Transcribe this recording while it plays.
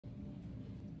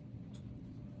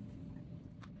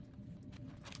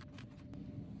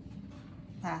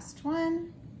Last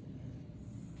one.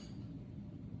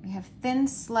 We have thin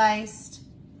sliced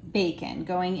bacon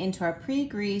going into our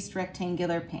pre-greased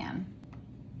rectangular pan.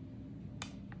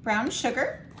 Brown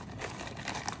sugar.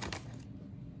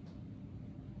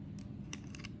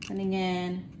 Putting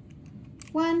in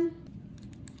 1,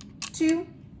 2,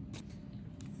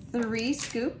 3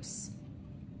 scoops.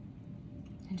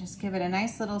 And just give it a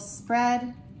nice little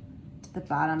spread to the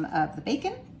bottom of the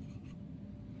bacon.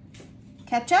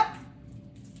 Ketchup.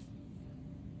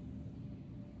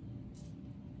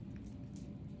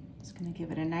 Just gonna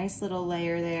give it a nice little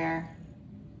layer there.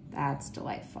 That's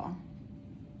delightful.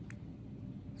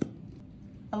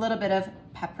 A little bit of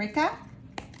paprika.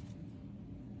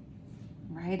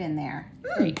 Right in there.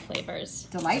 Great flavors.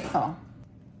 Delightful.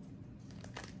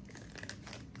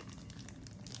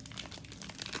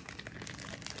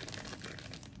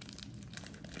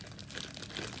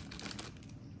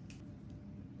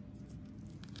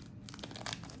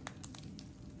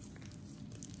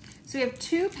 So we have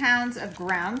 2 pounds of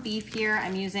ground beef here.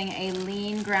 I'm using a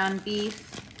lean ground beef.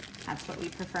 That's what we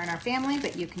prefer in our family,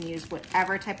 but you can use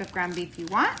whatever type of ground beef you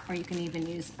want, or you can even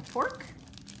use a pork.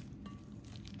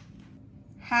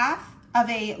 Half of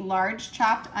a large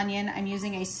chopped onion. I'm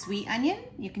using a sweet onion.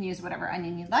 You can use whatever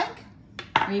onion you like,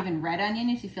 or even red onion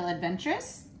if you feel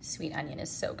adventurous. Sweet onion is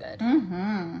so good.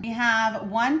 We have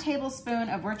 1 tablespoon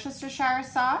of Worcestershire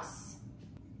sauce.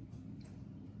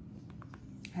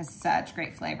 Has such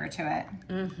great flavor to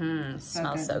it.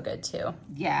 Smells so good too.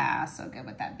 Yeah, so good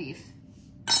with that beef.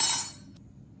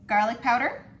 Garlic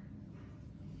powder.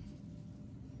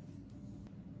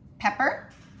 Pepper.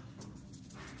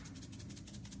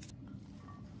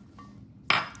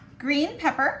 Green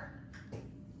pepper.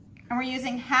 And we're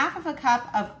using half of a cup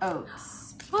of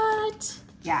oats. What?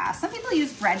 Yeah, some people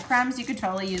use breadcrumbs. You could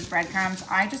totally use breadcrumbs.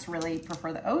 I just really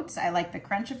prefer the oats. I like the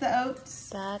crunch of the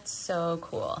oats. That's so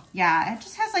cool. Yeah, it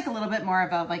just has like a little bit more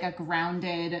of a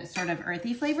grounded sort of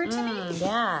earthy flavor to me.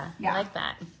 Yeah, I like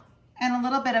that. And a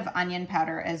little bit of onion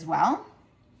powder as well.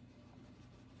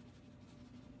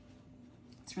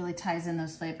 This really ties in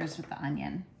those flavors with the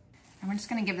onion. And we're just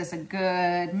gonna give this a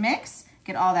good mix.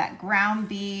 Get all that ground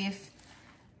beef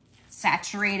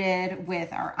saturated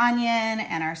with our onion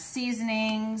and our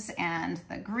seasonings and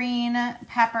the green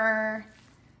pepper.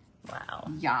 Wow.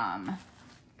 Yum.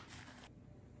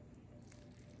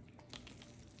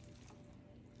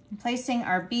 Placing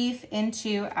our beef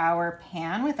into our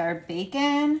pan with our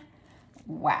bacon.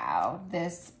 Wow,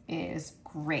 this is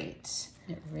great.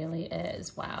 It really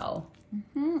is. Wow.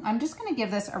 I'm just gonna give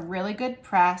this a really good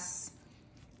press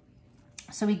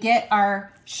so we get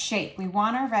our shape. We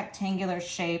want our rectangular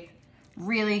shape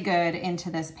really good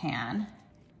into this pan.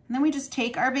 And then we just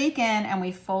take our bacon and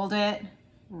we fold it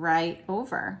right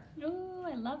over. Oh,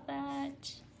 I love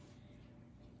that.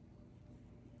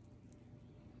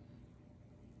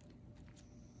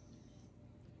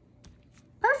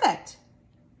 Perfect.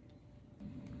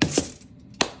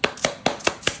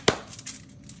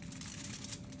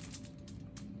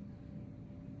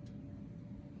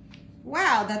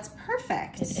 Wow, that's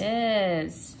perfect. It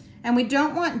is. And we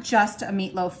don't want just a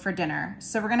meatloaf for dinner.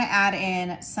 So we're gonna add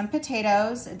in some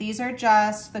potatoes. These are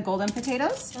just the golden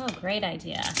potatoes. Oh, great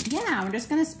idea. Yeah, we're just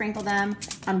gonna sprinkle them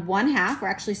on 1/2. We're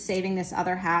actually saving this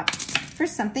other half for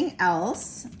something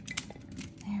else.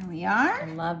 There we are. I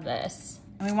love this.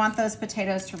 And we want those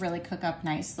potatoes to really cook up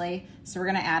nicely. So we're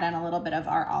gonna add in a little bit of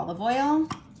our olive oil.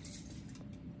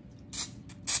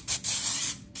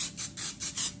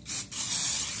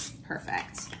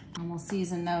 Perfect. And we'll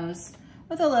season those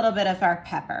with a little bit of our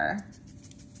pepper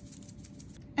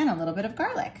and a little bit of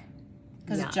garlic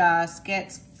because it just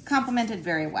gets complemented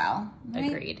very well.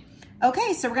 Right? Agreed.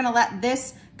 Okay, so we're gonna let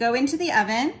this go into the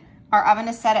oven. Our oven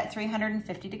is set at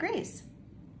 350 degrees.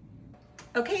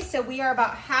 Okay, so we are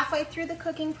about halfway through the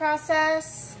cooking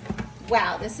process.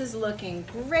 Wow, this is looking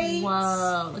great.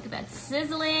 Whoa, look at that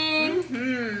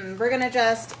sizzling. We're gonna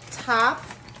just top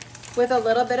with a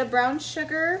little bit of brown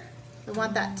sugar. We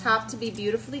want that top to be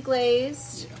beautifully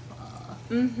glazed.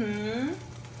 Beautiful.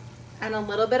 And a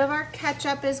little bit of our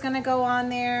ketchup is gonna go on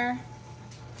there.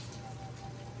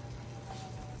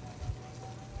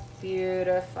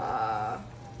 Beautiful.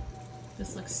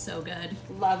 This looks so good.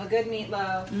 Love a good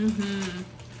meatloaf.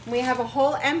 We have a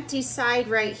whole empty side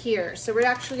right here. So we're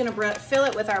actually gonna fill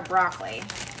it with our broccoli.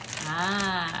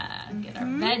 Get our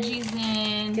veggies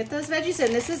in. Get those veggies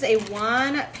in. This is a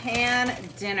 1-pan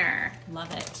dinner.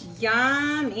 Love it.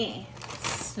 Yummy.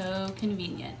 So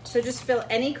convenient. So just fill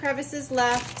any crevices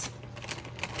left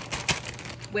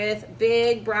with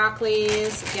big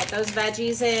broccolis. Get those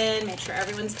veggies in. Make sure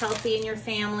everyone's healthy in your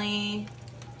family.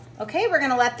 Okay, we're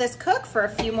gonna let this cook for a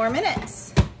few more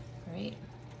minutes. Great.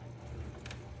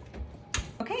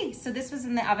 Okay, so this was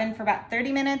in the oven for about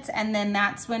 30 minutes, and then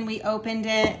that's when we opened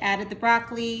it, added the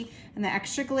broccoli and the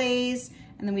extra glaze,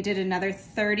 and then we did another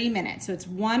 30 minutes. So it's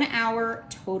 1 hour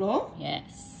total.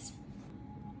 Yes.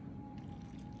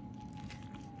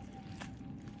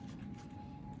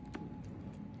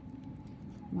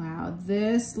 Wow,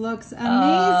 this looks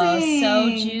amazing. Oh,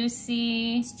 so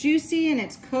juicy. It's juicy and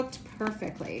it's cooked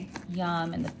perfectly.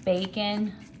 Yum, and the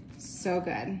bacon. So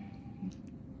good.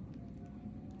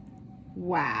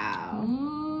 Wow.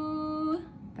 Ooh.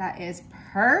 That is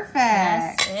perfect.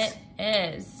 Yes, it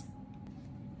is.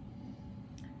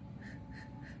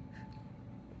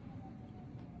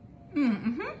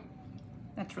 Mm-hmm.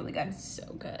 That's really good.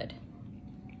 So good.